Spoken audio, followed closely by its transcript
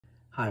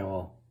Hi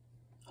all.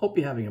 Hope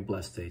you're having a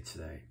blessed day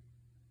today.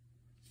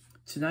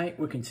 Tonight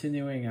we're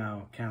continuing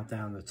our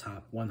countdown of the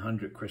top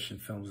 100 Christian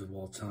films of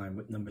all time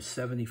with number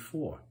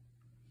 74,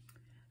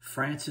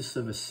 Francis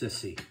of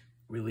Assisi,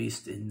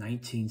 released in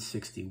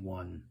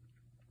 1961.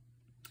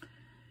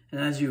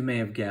 And as you may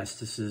have guessed,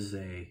 this is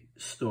a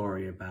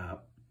story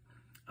about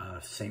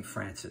St.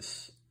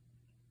 Francis.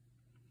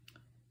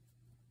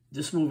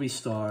 This movie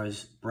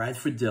stars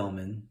Bradford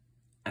Dillman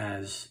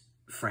as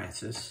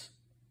Francis.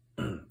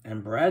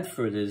 And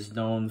Bradford is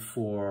known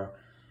for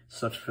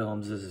such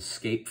films as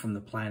Escape from the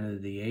Planet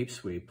of the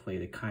Apes, where he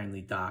played a kindly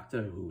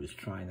doctor who was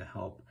trying to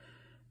help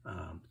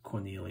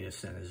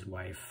Cornelius and his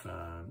wife,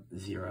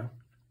 Zira.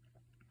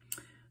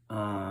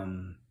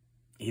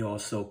 He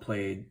also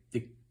played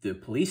the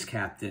police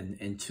captain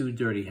in two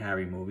Dirty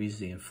Harry movies,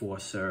 The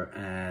Enforcer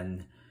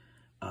and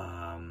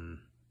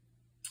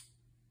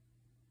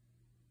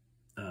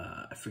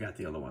I forgot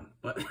the other one,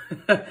 but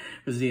it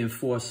was The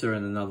Enforcer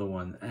and another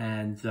one.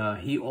 And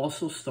he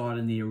also starred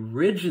in the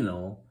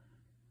original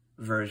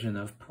version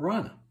of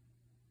Piranha.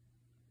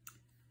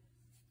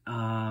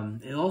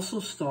 It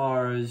also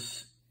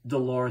stars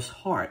Dolores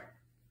Hart.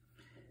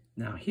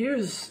 Now,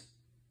 here's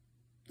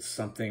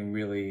something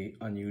really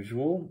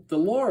unusual.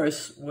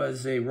 Dolores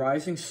was a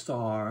rising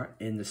star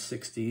in the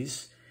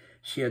 60s.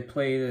 She had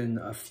played in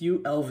a few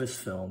Elvis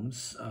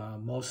films,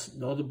 most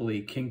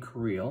notably King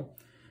Creole,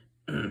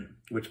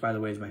 which, by the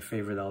way, is my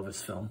favorite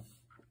Elvis film.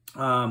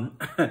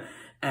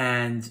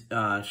 And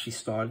she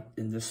starred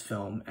in this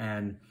film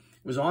and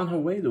was on her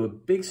way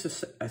to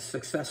a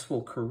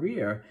successful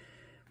career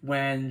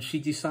when she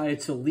decided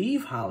to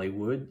leave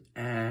Hollywood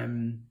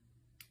and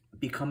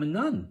become a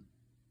nun.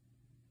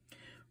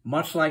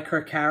 Much like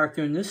her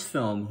character in this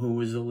film, who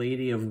was a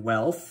lady of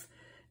wealth,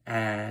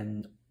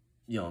 and,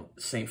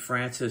 St.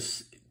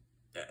 Francis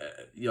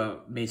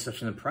made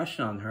such an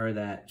impression on her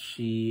that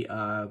she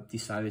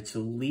decided to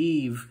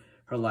leave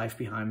her life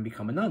behind and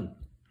become a nun.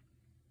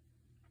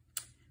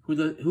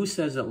 Who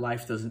says that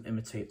life doesn't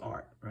imitate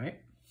art,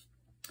 right?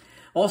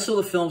 Also,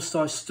 the film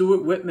stars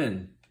Stuart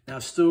Whitman. Now,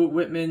 Stuart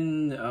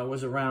Whitman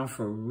was around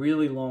for a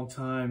really long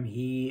time.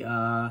 He's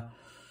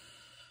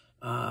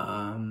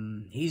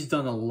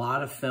done a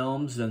lot of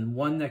films, and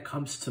one that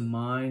comes to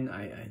mind,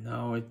 I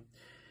know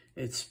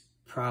it's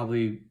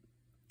probably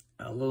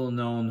a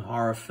little-known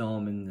horror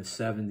film in the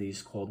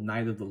 70s called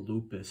Night of the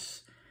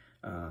Lupus.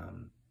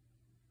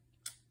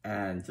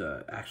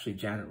 Actually,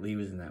 Janet Leigh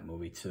was in that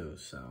movie too.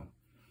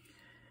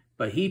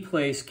 But he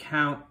plays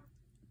Count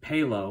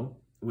Palo,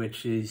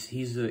 which is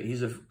he's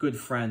a good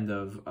friend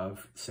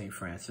of St.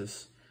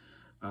 Francis.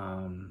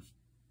 And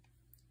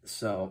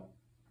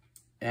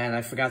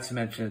I forgot to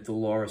mention that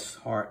Dolores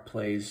Hart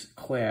plays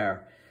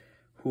Claire,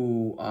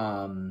 who,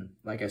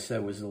 like I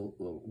said, was a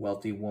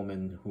wealthy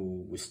woman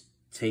who was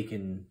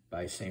taken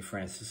by St.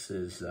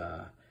 Francis's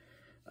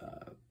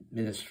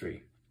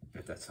ministry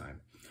at that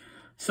time.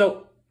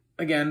 So,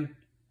 again,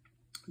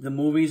 the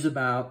movie's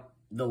about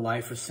the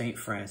life of St.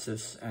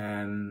 Francis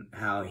and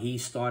how he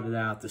started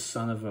out the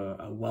son of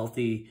a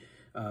wealthy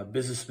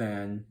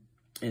businessman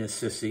in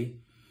Assisi.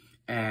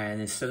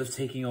 And instead of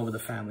taking over the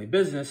family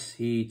business,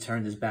 he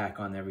turned his back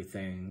on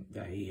everything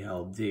that he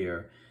held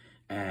dear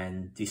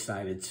and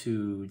decided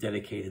to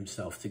dedicate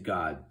himself to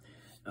God.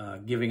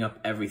 Giving up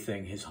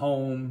everything, his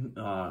home,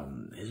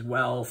 his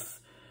wealth,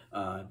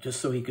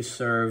 just so he could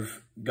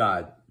serve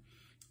God.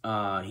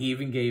 He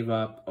even gave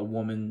up a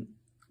woman,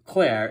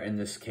 Claire in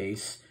this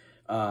case,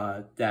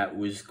 that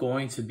was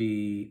going to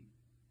be,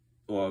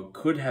 or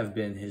could have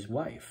been, his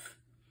wife.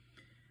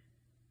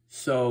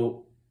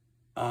 So,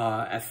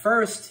 at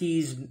first,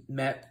 he's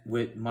met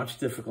with much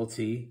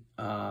difficulty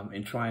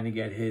in trying to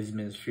get his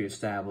ministry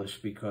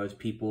established because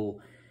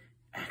people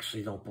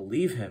actually don't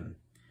believe him.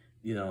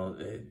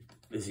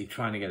 Is he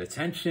trying to get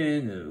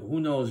attention?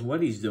 Who knows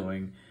what he's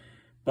doing?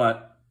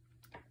 But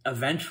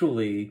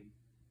eventually,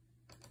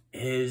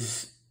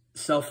 his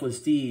selfless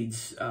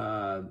deeds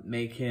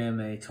make him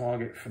a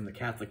target from the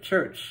Catholic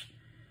Church,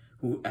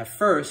 who at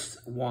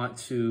first want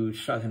to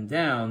shut him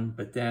down,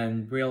 but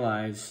then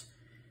realize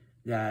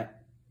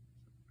that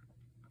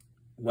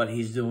what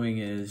he's doing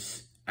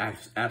is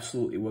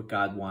absolutely what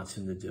God wants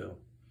him to do.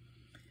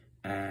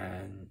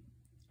 And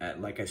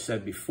like I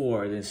said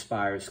before, it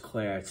inspires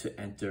Claire to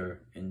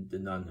enter in the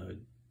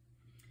nunhood.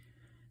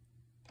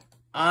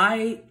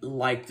 I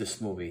liked this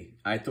movie.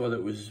 I thought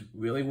it was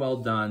really well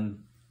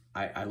done.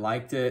 I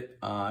liked it.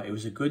 It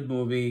was a good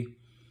movie.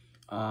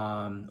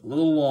 A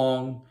little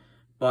long,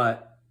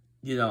 but,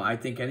 I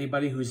think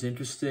anybody who's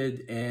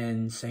interested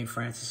in St.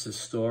 Francis's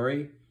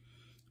story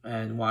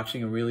and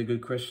watching a really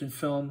good Christian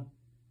film,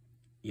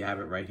 you have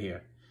it right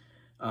here.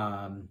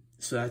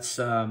 So that's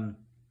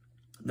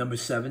number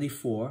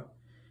 74.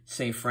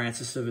 St.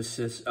 Francis of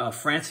Assisi,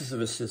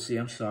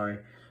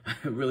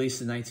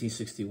 released in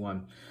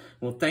 1961.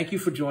 Well, thank you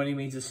for joining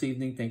me this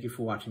evening. Thank you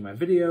for watching my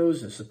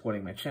videos and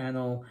supporting my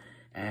channel.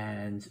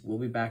 And we'll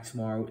be back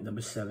tomorrow with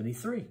number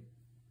 73.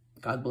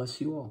 God bless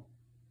you all.